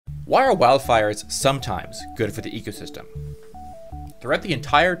Why are wildfires sometimes good for the ecosystem? Throughout the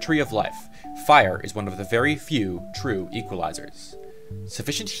entire tree of life, fire is one of the very few true equalizers.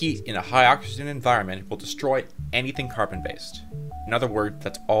 Sufficient heat in a high oxygen environment will destroy anything carbon-based. In other words,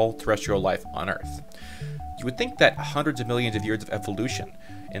 that's all terrestrial life on Earth. You would think that hundreds of millions of years of evolution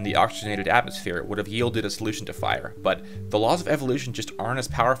in the oxygenated atmosphere would have yielded a solution to fire, but the laws of evolution just aren't as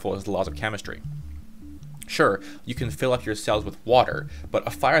powerful as the laws of chemistry. Sure, you can fill up your cells with water, but a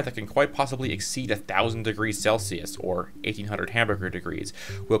fire that can quite possibly exceed 1,000 degrees Celsius, or 1,800 hamburger degrees,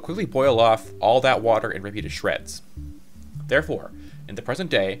 will quickly boil off all that water and rip you to shreds. Therefore, in the present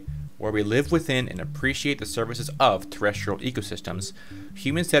day, where we live within and appreciate the services of terrestrial ecosystems,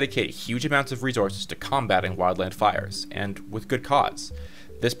 humans dedicate huge amounts of resources to combating wildland fires, and with good cause.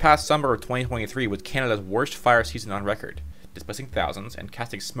 This past summer of 2023 was Canada's worst fire season on record, displacing thousands and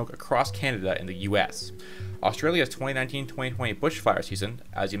casting smoke across Canada and the US. Australia's 2019-2020 bushfire season,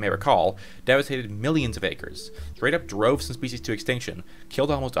 as you may recall, devastated millions of acres, straight up drove some species to extinction,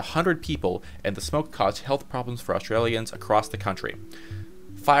 killed almost 100 people, and the smoke caused health problems for Australians across the country.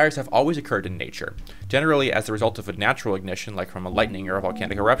 Fires have always occurred in nature, generally as the result of a natural ignition like from a lightning or a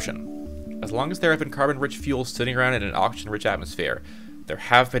volcanic eruption. As long as there have been carbon-rich fuels sitting around in an oxygen-rich atmosphere, there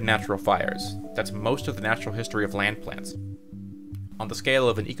have been natural fires. That's most of the natural history of land plants. On the scale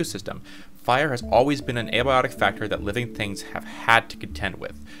of an ecosystem, fire has always been an abiotic factor that living things have had to contend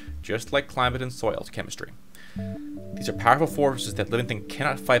with, just like climate and soil chemistry. These are powerful forces that living things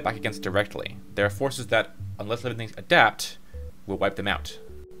cannot fight back against directly. They are forces that, unless living things adapt, will wipe them out.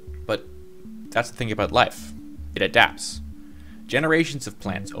 But that's the thing about life. It adapts. Generations of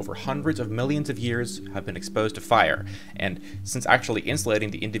plants over hundreds of millions of years have been exposed to fire, and since actually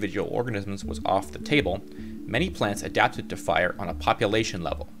insulating the individual organisms was off the table, many plants adapted to fire on a population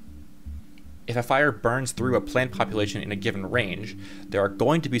level. If a fire burns through a plant population in a given range, there are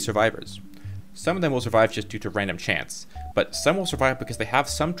going to be survivors. Some of them will survive just due to random chance, but some will survive because they have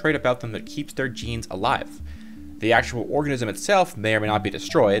some trait about them that keeps their genes alive. The actual organism itself may or may not be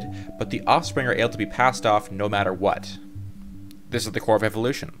destroyed, but the offspring are able to be passed off no matter what. This is the core of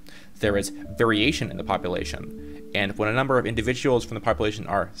evolution. There is variation in the population, and when a number of individuals from the population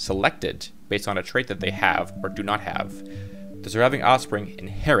are selected based on a trait that they have or do not have, the surviving offspring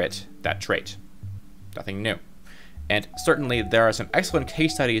inherit that trait. Nothing new. And certainly there are some excellent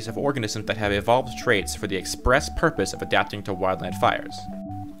case studies of organisms that have evolved traits for the express purpose of adapting to wildland fires.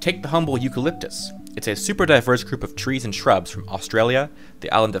 Take the humble eucalyptus. It's a super diverse group of trees and shrubs from Australia,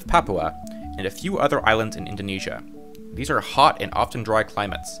 the island of Papua, and a few other islands in Indonesia. These are hot and often dry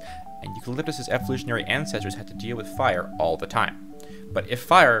climates, and eucalyptus's evolutionary ancestors had to deal with fire all the time. But if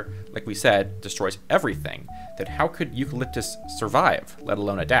fire, like we said, destroys everything, then how could eucalyptus survive, let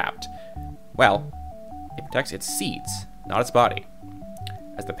alone adapt? Well, it protects its seeds, not its body.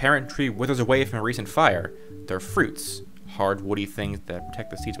 As the parent tree withers away from a recent fire, their fruits, hard woody things that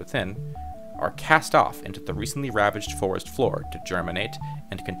protect the seeds within, are cast off into the recently ravaged forest floor to germinate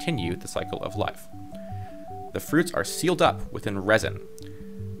and continue the cycle of life. The fruits are sealed up within resin,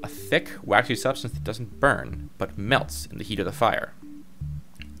 a thick, waxy substance that doesn't burn, but melts in the heat of the fire.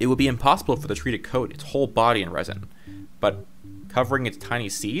 It would be impossible for the tree to coat its whole body in resin, but covering its tiny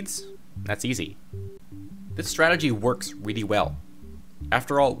seeds? That's easy. This strategy works really well.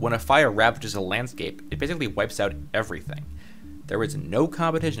 After all, when a fire ravages a landscape, it basically wipes out everything. There is no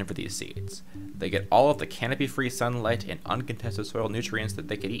competition for these seeds. They get all of the canopy-free sunlight and uncontested soil nutrients that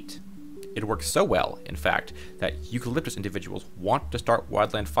they could eat. It works so well, in fact, that eucalyptus individuals want to start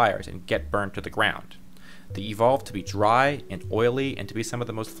wildland fires and get burned to the ground. They evolved to be dry and oily and to be some of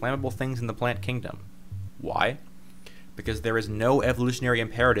the most flammable things in the plant kingdom. Why? Because there is no evolutionary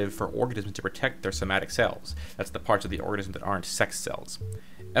imperative for organisms to protect their somatic cells. That's the parts of the organism that aren't sex cells.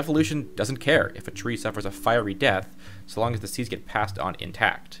 Evolution doesn't care if a tree suffers a fiery death, so long as the seeds get passed on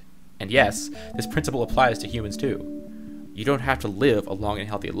intact. And yes, this principle applies to humans too. You don't have to live a long and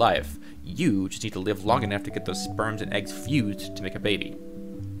healthy life. You just need to live long enough to get those sperms and eggs fused to make a baby.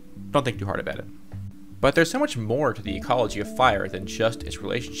 Don't think too hard about it. But there's so much more to the ecology of fire than just its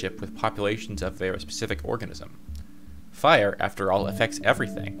relationship with populations of a specific organism. Fire, after all, affects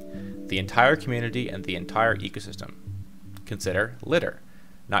everything, the entire community and the entire ecosystem. Consider litter.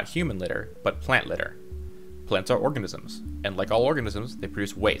 Not human litter, but plant litter. Plants are organisms, and like all organisms, they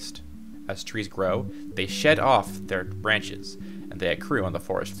produce waste. As trees grow, they shed off their branches, and they accrue on the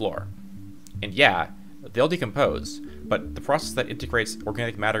forest floor. And yeah, they'll decompose, but the process that integrates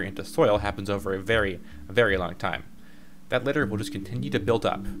organic matter into soil happens over a very long time. That litter will just continue to build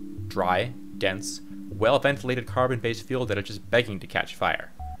up, dry, dense, well-ventilated carbon-based fuel that are just begging to catch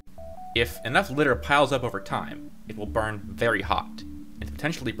fire. If enough litter piles up over time, it will burn very hot, and to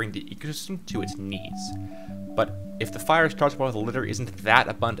potentially bring the ecosystem to its knees. But if the fire starts while the litter isn't that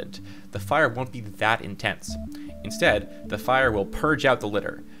abundant, the fire won't be that intense. Instead, the fire will purge out the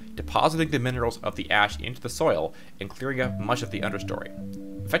litter, depositing the minerals of the ash into the soil and clearing up much of the understory,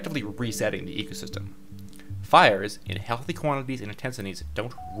 effectively resetting the ecosystem. Fires, in healthy quantities and intensities,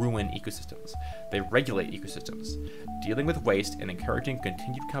 don't ruin ecosystems. They regulate ecosystems, dealing with waste and encouraging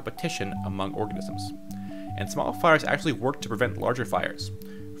continued competition among organisms. And small fires actually work to prevent larger fires.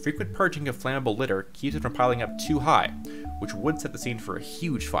 Frequent purging of flammable litter keeps it from piling up too high, which would set the scene for a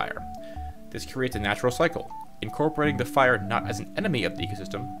huge fire. This creates a natural cycle, incorporating the fire not as an enemy of the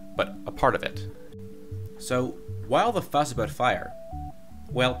ecosystem, but a part of it. So, why all the fuss about fire?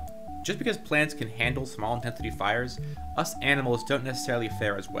 Well, just because plants can handle small intensity fires, us animals don't necessarily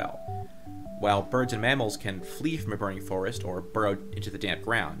fare as well. While birds and mammals can flee from a burning forest or burrow into the damp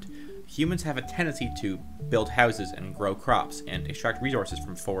ground, humans have a tendency to build houses and grow crops and extract resources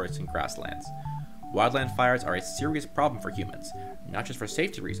from forests and grasslands. Wildland fires are a serious problem for humans, not just for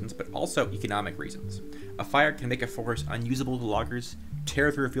safety reasons, but also economic reasons. A fire can make a forest unusable to loggers,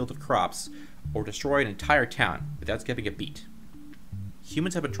 tear through a field of crops, or destroy an entire town without skipping a beat.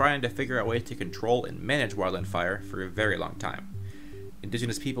 Humans have been trying to figure out ways to control and manage wildland fire for a very long time.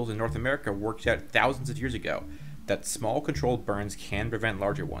 Indigenous peoples in North America worked out thousands of years ago that small controlled burns can prevent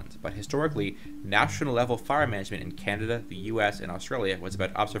larger ones, but historically, national level fire management in Canada, the US, and Australia was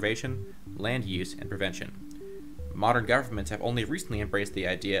about observation, land use, and prevention. Modern governments have only recently embraced the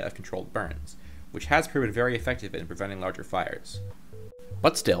idea of controlled burns, which has proven very effective in preventing larger fires.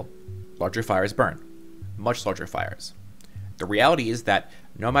 But still, larger fires burn. Much larger fires. The reality is that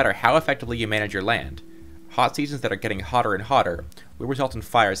no matter how effectively you manage your land, hot seasons that are getting hotter and hotter will result in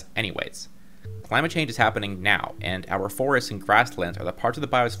fires anyways. Climate change is happening now, and our forests and grasslands are the parts of the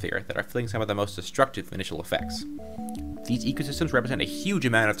biosphere that are feeling some of the most destructive initial effects. These ecosystems represent a huge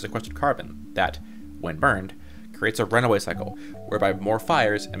amount of sequestered carbon that, when burned, creates a runaway cycle, whereby more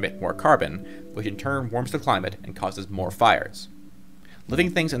fires emit more carbon, which in turn warms the climate and causes more fires. Living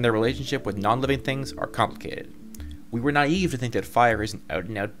things and their relationship with non-living things are complicated. We were naive to think that fire is an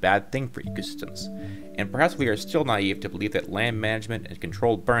out-and-out bad thing for ecosystems, and perhaps we are still naive to believe that land management and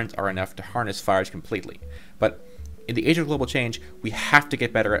controlled burns are enough to harness fires completely. But in the age of global change, we have to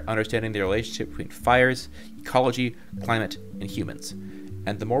get better at understanding the relationship between fires, ecology, climate, and humans.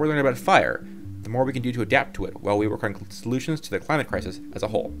 And the more we learn about fire, the more we can do to adapt to it while we work on solutions to the climate crisis as a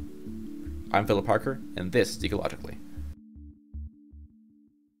whole. I'm Philip Harker, and this is EcoLogically.